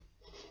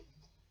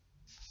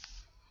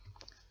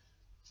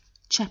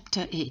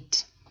Chapter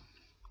 8.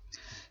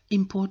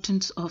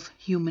 Importance of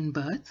Human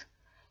Birth,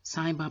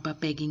 Sai Baba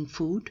begging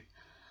food,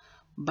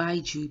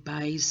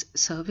 Bayajabai's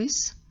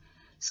service,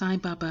 Sai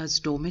Baba's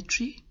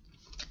dormitory,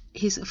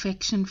 his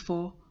affection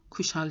for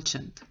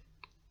Khushalchand.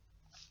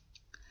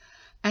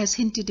 As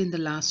hinted in the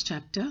last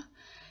chapter,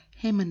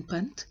 Hemant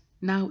Pant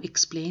now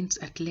explains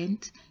at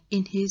length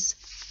in his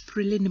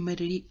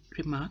preliminary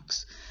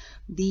remarks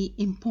the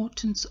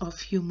importance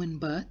of human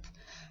birth,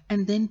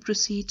 and then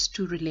proceeds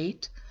to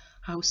relate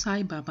how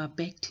Sai Baba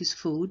begged his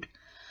food,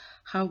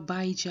 how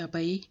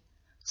Bayajabai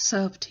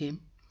served him,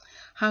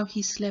 how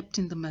he slept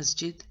in the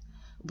masjid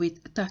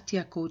with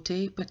Tatya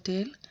Kote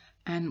Patel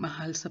and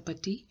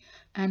Mahalsapati,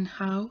 and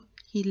how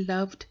he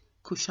loved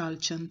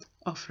Khushalchand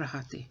of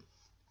Rahate.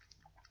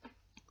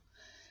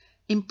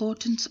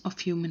 Importance of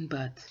human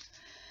birth.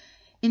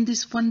 In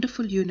this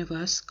wonderful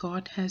universe,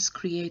 God has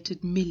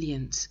created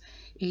millions,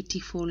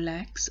 84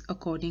 lakhs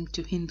according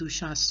to Hindu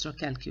Shastra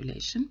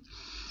calculation,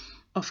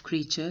 of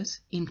creatures,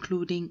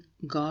 including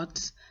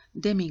gods,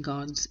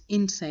 demigods,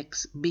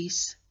 insects,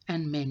 beasts,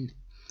 and men,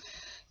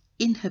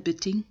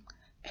 inhabiting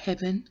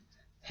heaven,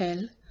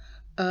 hell,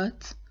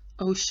 earth,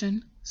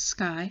 ocean,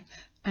 sky,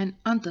 and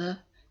other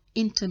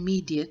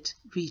intermediate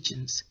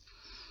regions.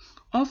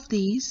 Of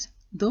these,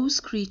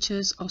 those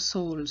creatures or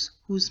souls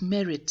whose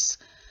merits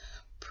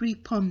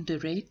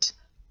preponderate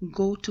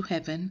go to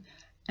heaven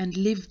and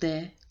live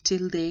there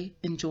till they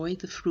enjoy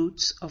the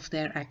fruits of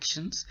their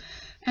actions,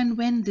 and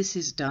when this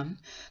is done,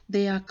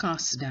 they are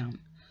cast down,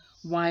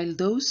 while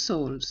those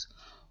souls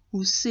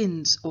whose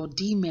sins or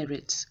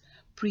demerits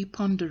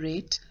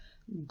preponderate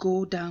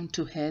go down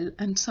to hell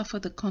and suffer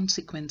the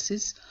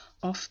consequences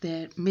of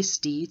their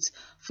misdeeds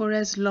for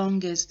as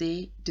long as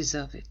they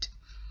deserve it.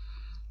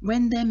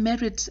 When their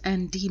merits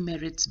and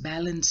demerits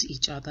balance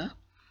each other,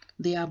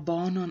 they are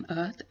born on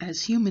earth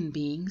as human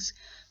beings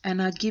and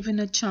are given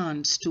a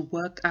chance to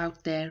work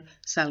out their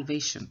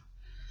salvation.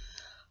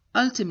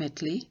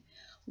 Ultimately,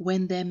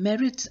 when their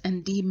merits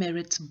and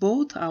demerits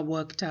both are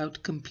worked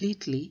out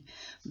completely,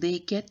 they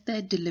get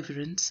their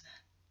deliverance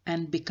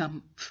and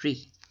become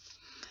free.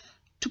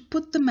 To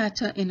put the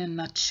matter in a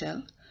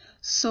nutshell,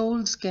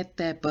 souls get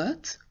their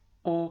birth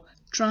or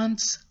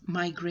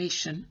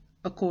transmigration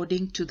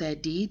according to their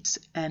deeds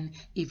and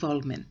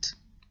evolvement.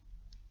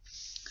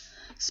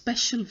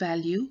 Special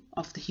value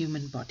of the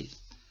human body.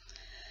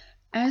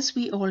 As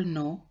we all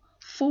know,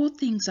 4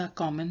 things are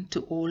common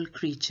to all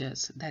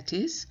creatures, that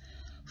is,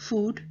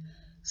 food,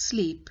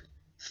 sleep,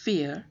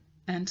 fear,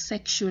 and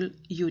sexual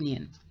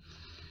union.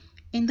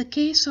 In the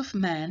case of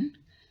man,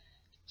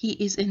 he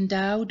is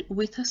endowed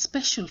with a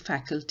special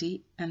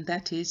faculty, and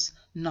that is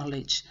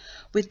knowledge,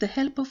 with the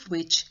help of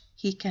which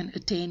he can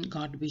attain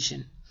God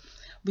vision,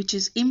 which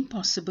is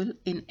impossible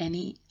in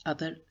any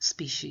other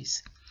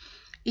species.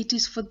 It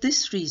is for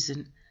this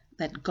reason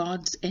that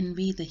gods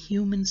envy the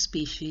human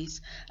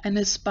species and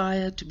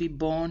aspire to be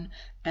born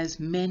as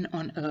men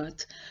on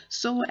earth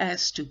so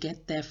as to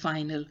get their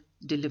final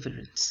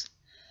deliverance.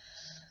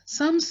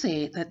 Some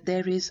say that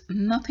there is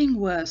nothing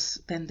worse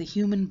than the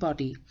human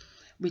body,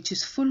 which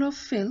is full of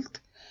filth,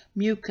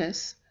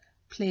 mucus,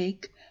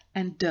 plague,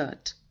 and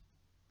dirt,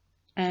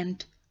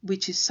 and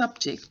which is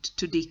subject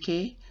to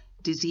decay,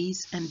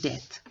 disease, and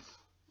death.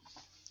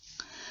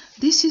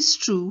 This is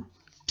true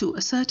to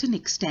a certain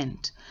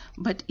extent,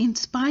 but in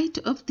spite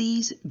of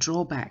these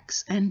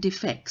drawbacks and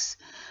defects,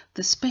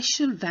 the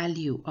special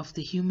value of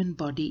the human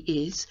body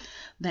is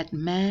that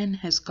man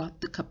has got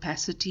the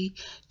capacity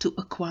to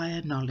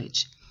acquire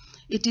knowledge.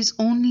 It is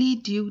only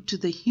due to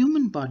the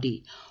human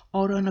body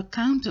or on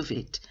account of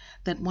it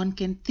that one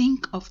can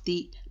think of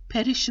the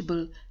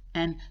perishable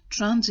and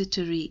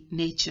transitory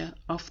nature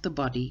of the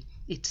body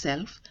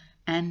itself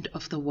and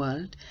of the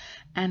world,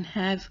 and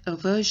have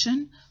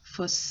aversion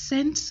for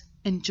sense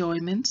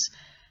enjoyments,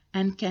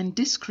 and can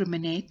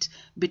discriminate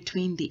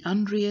between the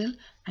unreal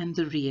and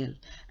the real,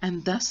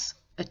 and thus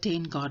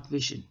attain God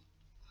vision.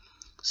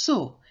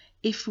 So,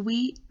 if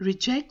we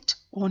reject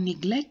or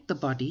neglect the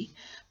body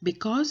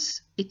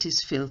because it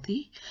is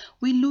filthy,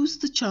 we lose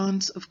the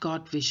chance of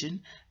God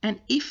vision,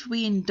 and if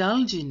we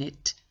indulge in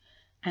it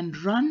and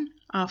run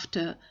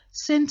after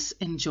sense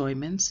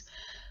enjoyments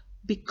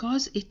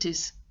because it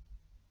is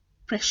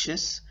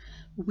precious,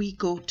 we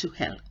go to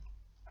hell.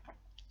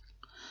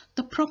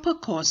 The proper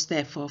course,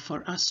 therefore,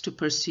 for us to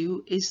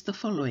pursue is the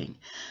following: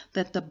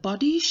 that the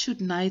body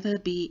should neither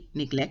be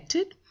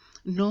neglected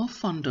nor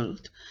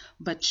fondled,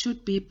 but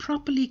should be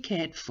properly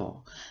cared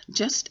for,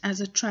 just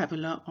as a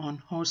traveller on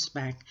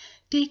horseback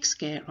takes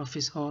care of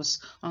his horse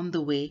on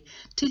the way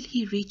till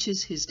he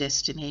reaches his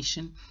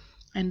destination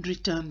and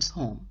returns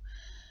home.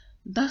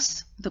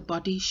 Thus, the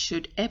body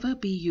should ever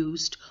be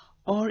used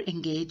or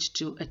engaged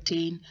to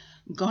attain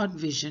God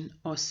vision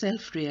or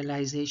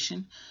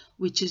self-realization,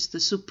 which is the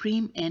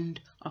supreme end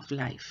of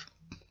life.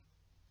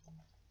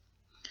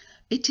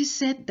 It is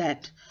said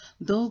that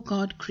though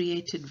God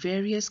created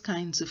various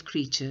kinds of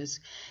creatures,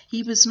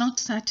 he was not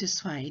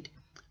satisfied,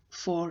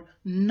 for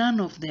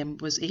none of them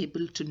was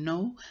able to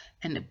know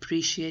and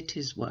appreciate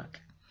his work.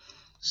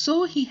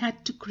 So he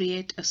had to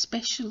create a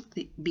special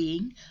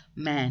being,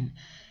 man,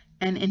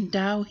 and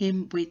endow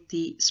him with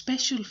the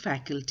special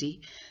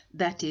faculty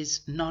that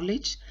is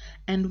knowledge.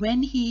 And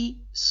when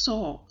he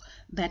saw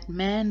that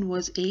man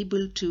was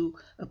able to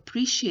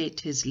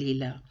appreciate his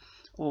Leela,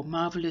 or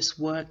marvelous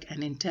work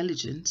and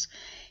intelligence,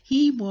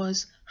 he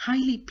was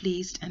highly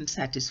pleased and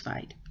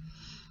satisfied.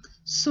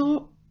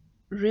 So,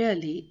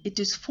 really, it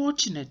is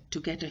fortunate to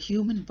get a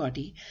human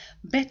body,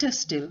 better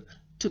still,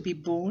 to be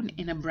born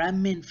in a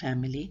Brahmin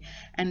family,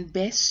 and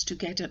best to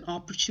get an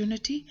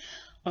opportunity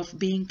of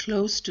being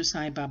close to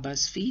Sai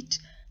Baba's feet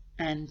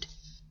and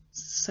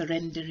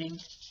surrendering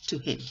to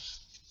him.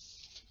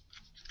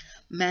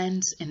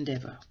 Man's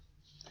endeavor.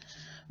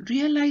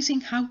 Realizing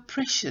how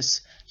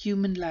precious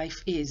human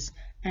life is,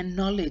 and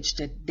knowledge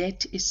that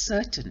death is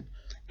certain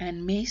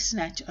and may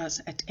snatch us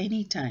at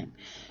any time,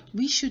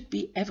 we should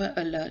be ever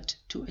alert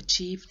to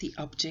achieve the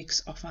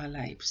objects of our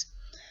lives.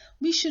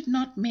 We should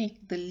not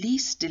make the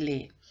least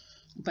delay,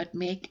 but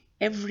make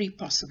every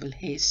possible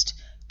haste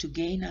to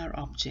gain our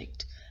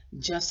object,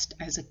 just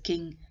as a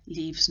king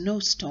leaves no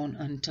stone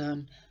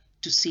unturned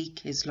to seek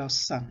his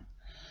lost son.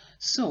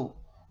 So,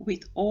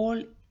 with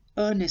all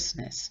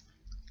earnestness,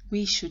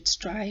 we should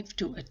strive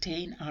to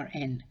attain our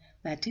end,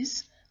 that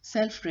is,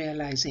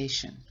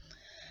 self-realization.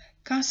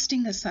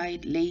 Casting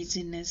aside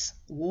laziness,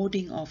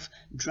 warding off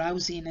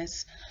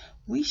drowsiness,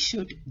 we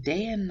should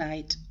day and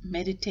night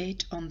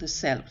meditate on the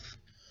self.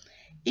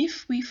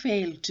 If we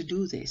fail to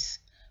do this,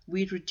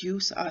 we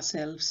reduce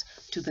ourselves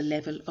to the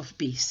level of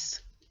beasts.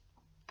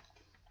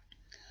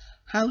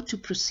 How to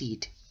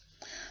proceed?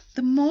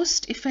 The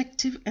most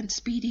effective and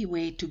speedy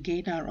way to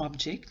gain our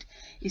object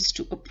is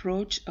to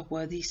approach a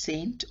worthy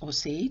saint or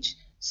sage,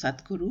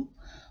 Sadguru,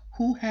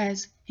 who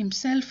has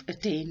himself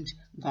attained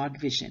God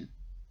vision.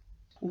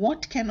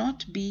 What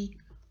cannot be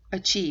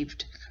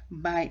achieved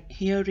by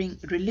hearing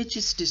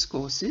religious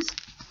discourses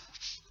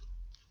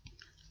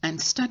and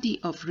study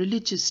of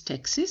religious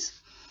texts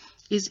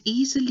is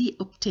easily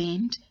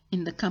obtained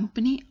in the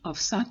company of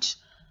such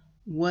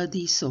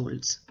worthy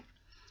souls.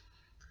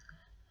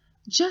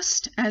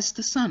 Just as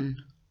the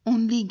sun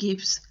only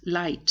gives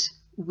light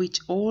which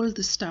all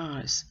the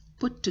stars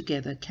put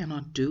together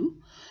cannot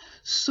do,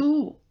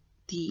 so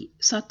the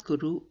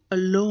Sadguru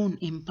alone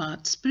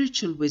imparts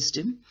spiritual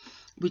wisdom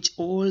which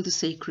all the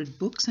sacred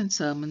books and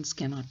sermons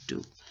cannot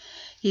do.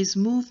 His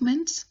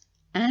movements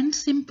and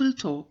simple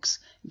talks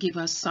give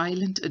us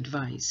silent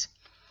advice.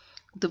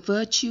 The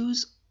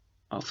virtues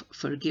of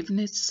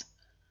forgiveness,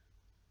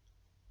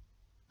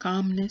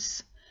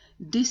 calmness,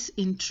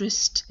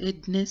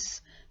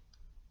 disinterestedness,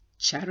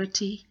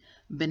 charity,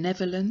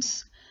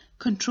 benevolence,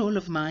 control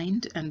of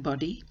mind and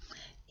body,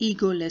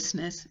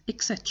 egolessness,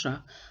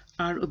 etc.,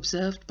 are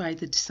observed by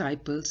the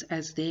disciples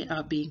as they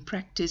are being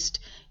practiced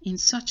in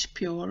such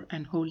pure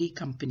and holy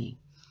company.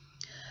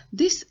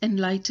 This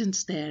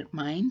enlightens their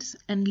minds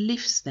and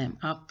lifts them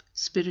up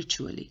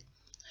spiritually.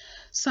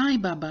 Sai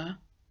Baba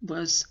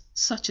was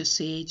such a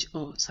sage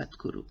or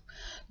Sadguru.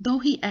 Though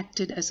he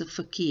acted as a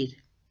fakir,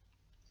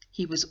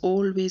 he was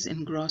always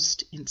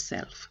engrossed in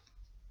self.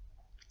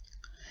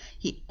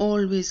 He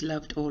always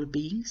loved all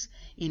beings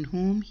in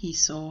whom he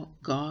saw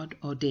God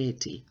or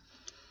deity.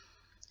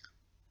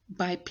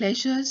 By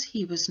pleasures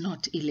he was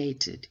not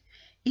elated.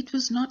 It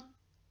was not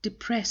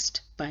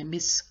depressed by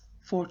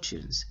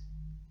misfortunes.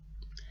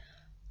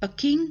 A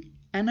king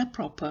and a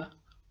pauper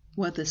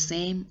were the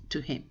same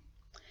to him.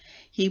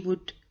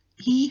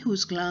 He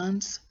whose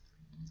glance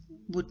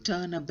would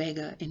turn a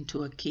beggar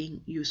into a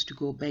king used to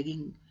go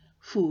begging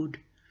food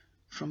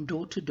from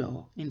door to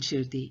door in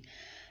Shirdi,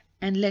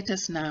 and let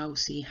us now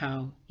see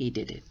how he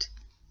did it.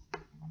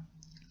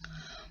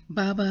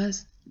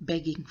 Baba's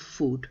begging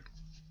food.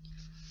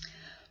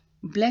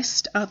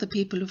 Blessed are the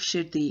people of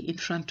Shirdi in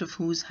front of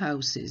whose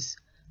houses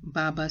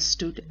Baba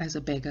stood as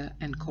a beggar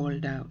and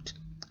called out,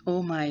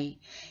 "Oh my,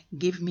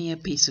 give me a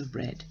piece of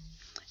bread,"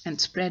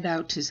 and spread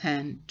out his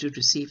hand to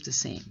receive the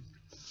same.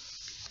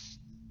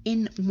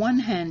 In one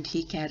hand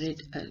he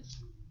carried a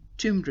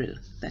tumbril,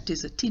 that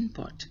is a tin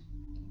pot,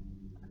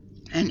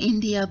 and in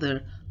the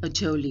other a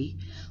joli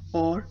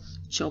or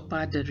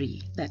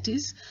chaupadari, that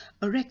is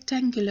a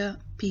rectangular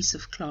piece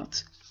of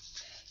cloth.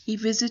 He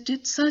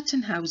visited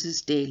certain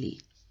houses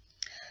daily.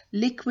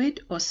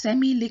 Liquid or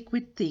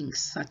semi-liquid things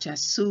such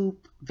as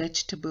soup,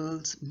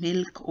 vegetables,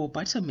 milk or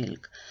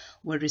buttermilk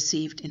were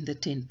received in the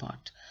tin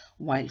pot,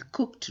 while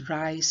cooked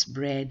rice,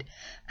 bread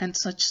and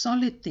such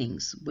solid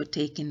things were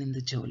taken in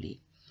the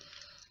joli.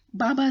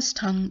 Baba's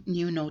tongue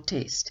knew no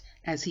taste,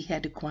 as he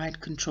had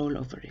acquired control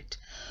over it.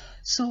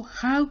 So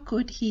how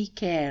could he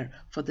care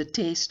for the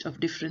taste of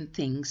different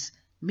things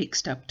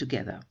mixed up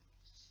together?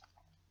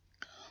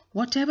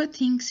 Whatever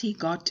things he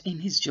got in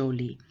his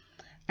joli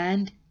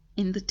and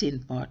in the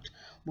tin pot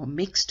were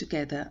mixed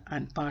together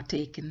and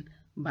partaken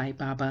by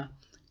Baba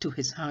to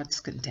his heart's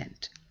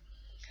content.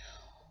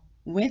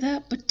 Whether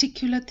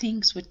particular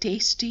things were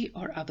tasty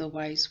or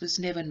otherwise was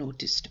never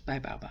noticed by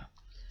Baba,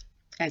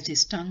 as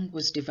his tongue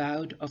was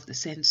devoid of the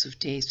sense of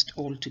taste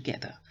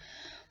altogether.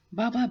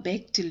 Baba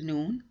begged till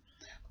noon,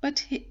 But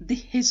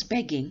his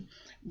begging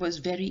was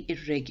very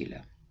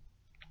irregular.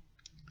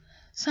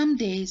 Some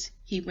days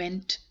he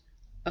went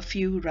a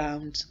few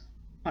rounds,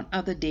 on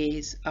other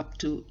days up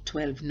to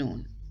 12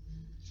 noon.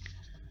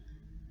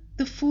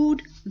 The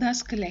food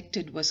thus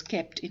collected was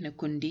kept in a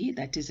kundi,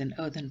 that is an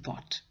earthen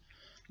pot.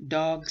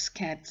 Dogs,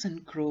 cats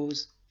and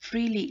crows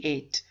freely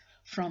ate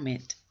from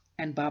it,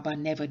 and Baba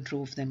never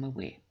drove them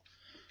away.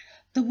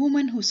 The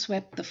woman who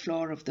swept the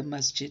floor of the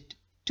masjid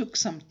took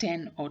some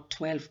 10 or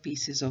 12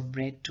 pieces of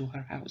bread to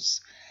her house,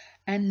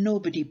 and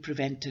nobody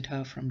prevented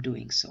her from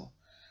doing so.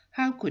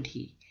 How could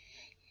he,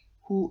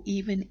 who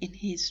even in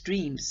his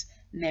dreams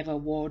never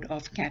ward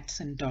off cats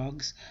and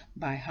dogs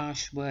by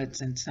harsh words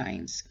and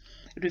signs,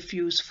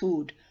 refuse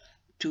food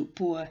to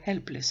poor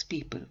helpless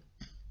people?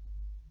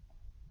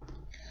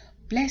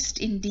 Blessed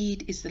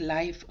indeed is the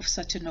life of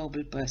such a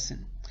noble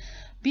person.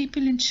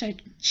 People in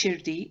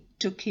Shirdi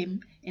took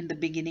him in the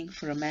beginning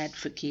for a mad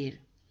fakir.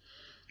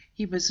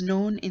 He was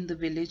known in the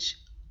village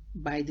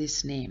by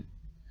this name.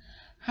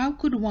 How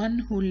could one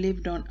who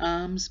lived on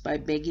alms by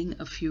begging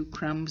a few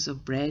crumbs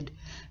of bread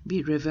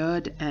be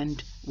revered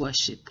and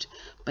worshipped?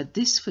 But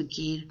this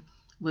fakir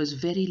was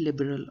very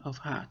liberal of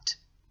heart,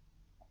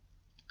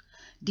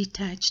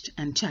 detached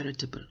and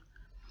charitable.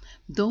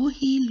 Though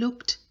he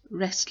looked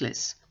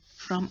restless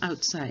from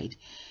outside,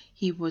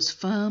 he was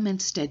firm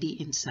and steady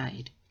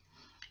inside.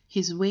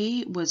 His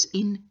way was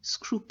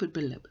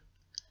inscrutable.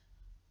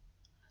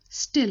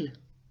 Still,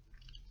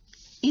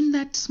 in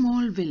that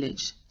small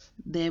village,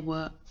 there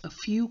were a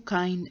few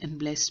kind and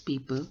blessed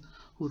people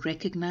who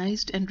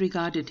recognized and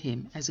regarded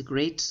him as a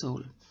great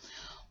soul.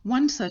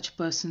 One such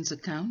person's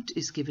account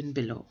is given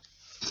below.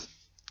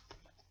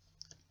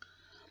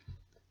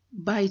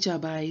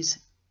 Bayajabai's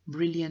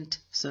brilliant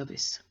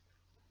service.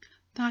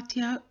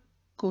 Tatya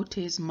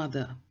Kote's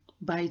mother,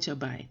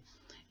 Bayajabai,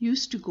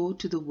 used to go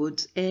to the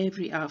woods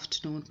every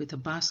afternoon with a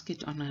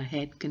basket on her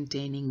head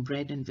containing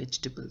bread and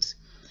vegetables.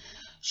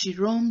 She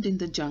roamed in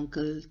the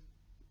jungle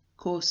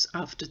course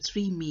after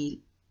 3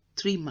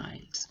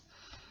 miles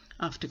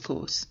after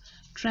course,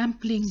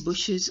 trampling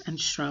bushes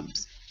and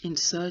shrubs in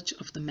search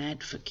of the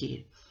mad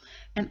fakir,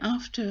 and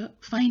after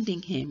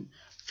finding him,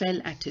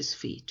 fell at his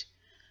feet.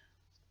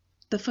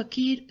 The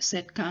fakir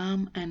sat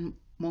calm and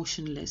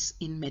motionless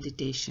in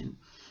meditation,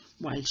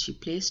 while she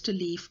placed a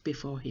leaf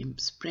before him,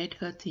 spread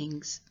her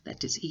things,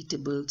 that is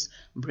eatables,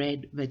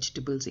 bread,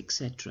 vegetables,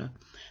 etc.,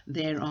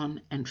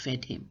 thereon and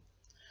fed him.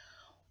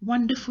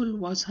 Wonderful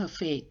was her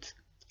faith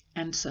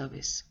and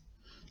service.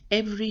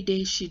 Every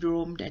day she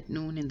roamed at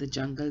noon in the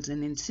jungles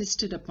and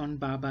insisted upon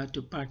Baba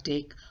to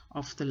partake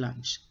of the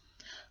lunch.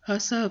 Her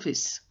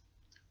service,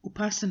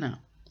 upasana,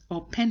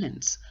 or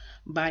penance,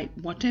 by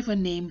whatever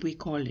name we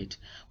call it,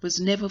 was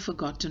never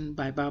forgotten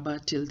by Baba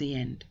till the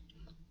end.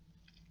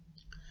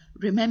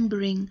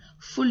 Remembering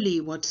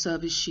fully what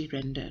service she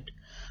rendered,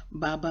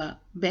 Baba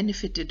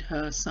benefited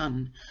her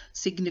son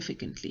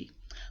significantly.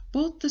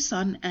 Both the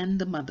son and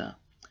the mother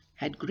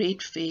had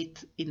great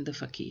faith in the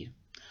fakir,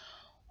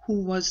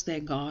 who was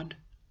their god.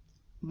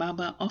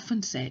 Baba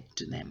often said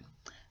to them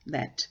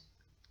that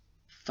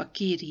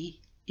fakiri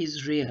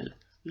is real,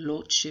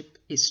 lordship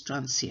is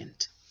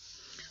transient.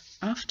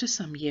 After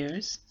some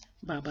years,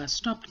 Baba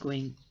stopped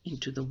going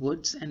into the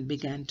woods and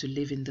began to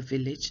live in the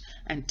village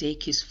and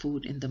take his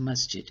food in the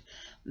masjid.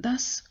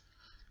 Thus,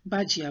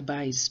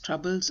 Bayajabai's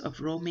troubles of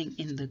roaming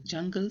in the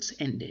jungles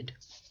ended.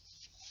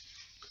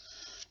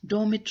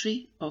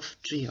 Dormitory of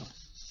Trio.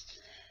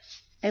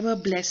 Ever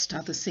blessed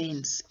are the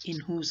saints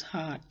in whose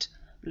heart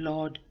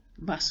Lord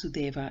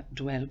Vasudeva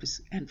dwells,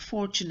 and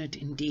fortunate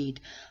indeed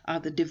are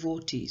the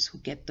devotees who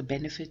get the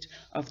benefit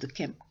of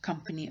the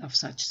company of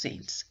such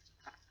saints.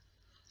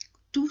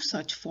 Two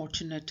such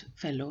fortunate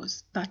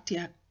fellows,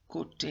 Tatya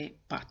Kote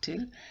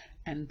Patil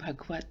and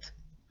Bhagwat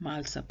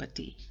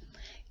Malsapati,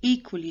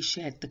 equally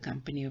shared the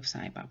company of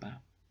Sai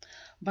Baba.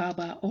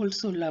 Baba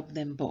also loved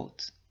them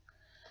both.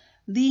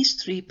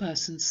 These three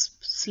persons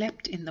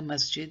slept in the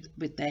masjid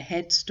with their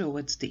heads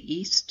towards the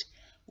east,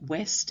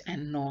 west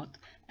and north,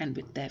 and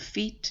with their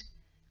feet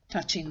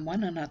touching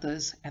one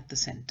another's at the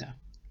center.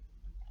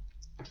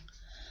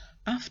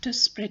 After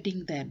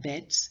spreading their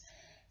beds,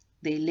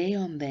 they lay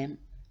on them,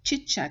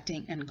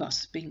 chit-chatting and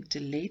gossiping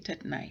till late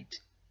at night.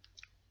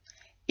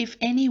 If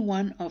any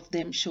one of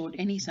them showed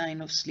any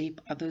sign of sleep,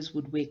 others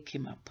would wake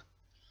him up.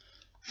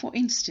 For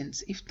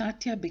instance, if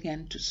Tatya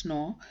began to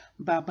snore,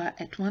 Baba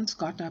at once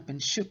got up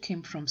and shook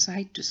him from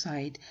side to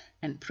side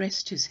and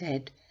pressed his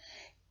head.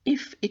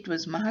 If it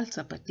was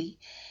Mahalsapati,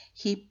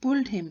 he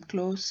pulled him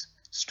close,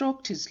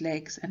 stroked his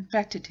legs and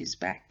patted his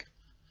back.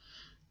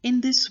 In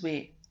this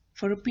way,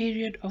 for a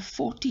period of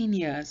 14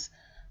 years,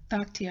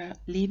 Tatya,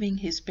 leaving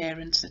his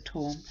parents at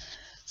home,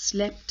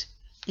 slept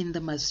in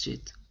the masjid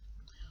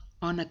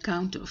on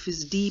account of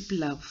his deep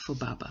love for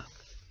Baba.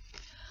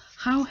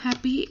 How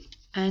happy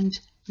and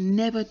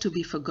never to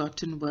be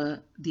forgotten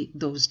were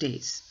those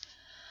days.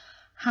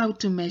 How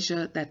to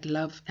measure that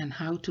love and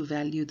how to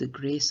value the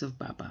grace of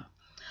Baba.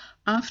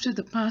 After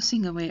the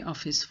passing away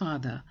of his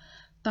father,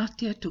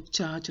 Tatya took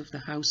charge of the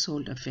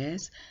household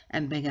affairs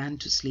and began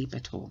to sleep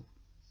at home.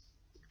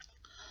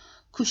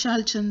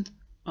 Khushalchand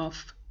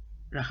of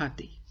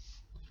Rahate.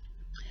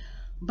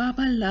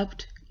 Baba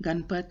loved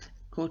Ganpat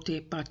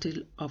Kote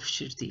Patil of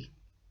Shirdi.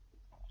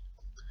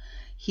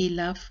 He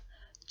loved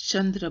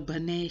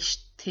Chandrabhane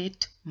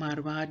Stheth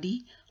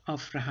Marwadi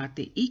of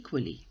Rahate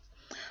equally.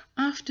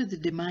 After the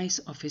demise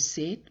of his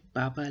Seth,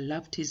 Baba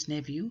loved his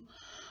nephew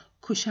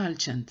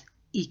Khushalchand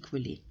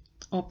equally,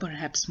 or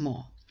perhaps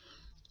more,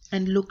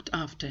 and looked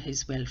after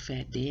his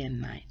welfare day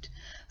and night,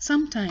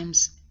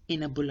 sometimes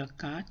in a bullock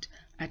cart,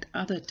 at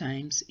other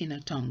times in a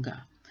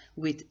tonga.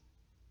 With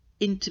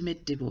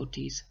intimate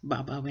devotees,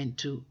 Baba went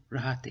to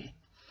Rahate.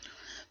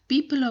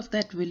 People of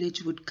that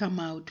village would come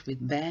out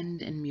with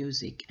band and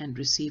music and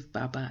receive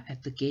Baba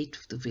at the gate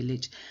of the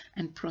village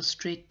and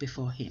prostrate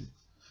before him.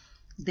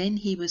 Then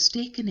he was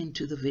taken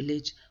into the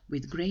village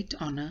with great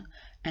honor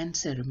and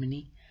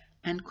ceremony,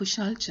 and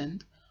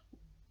Khushalchand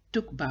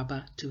took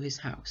Baba to his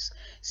house,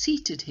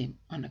 seated him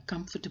on a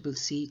comfortable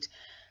seat,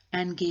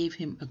 and gave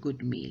him a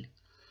good meal.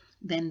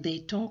 Then they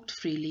talked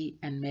freely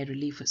and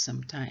merrily for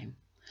some time,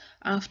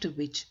 after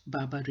which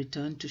Baba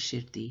returned to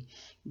Shirdi,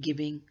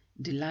 giving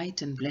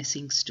delight and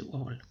blessings to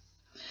all.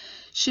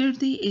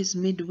 Shirdi is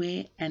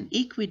midway and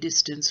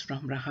equidistant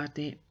from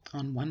Rahate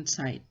on one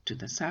side to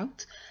the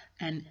south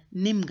and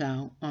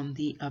Nimgaon on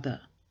the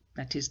other,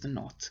 that is the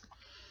north.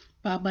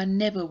 Baba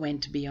never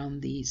went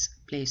beyond these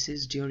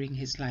places during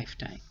his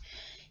lifetime.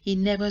 He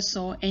never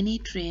saw any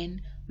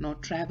train nor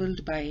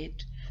travelled by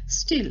it.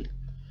 Still,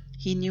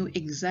 he knew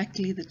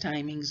exactly the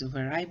timings of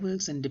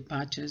arrivals and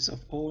departures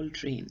of all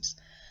trains.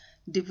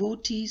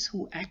 Devotees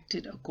who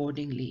acted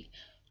accordingly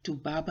to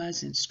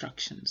Baba's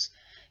instructions,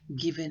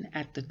 given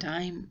at the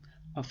time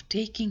of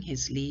taking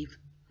his leave,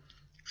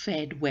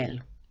 fared well,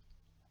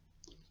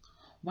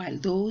 while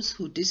those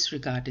who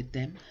disregarded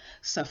them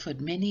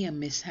suffered many a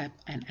mishap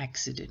and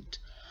accident.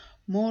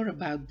 More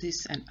about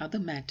this and other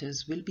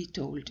matters will be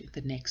told in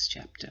the next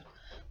chapter.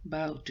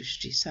 Bow to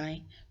Sri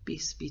Sai,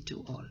 peace be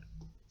to all.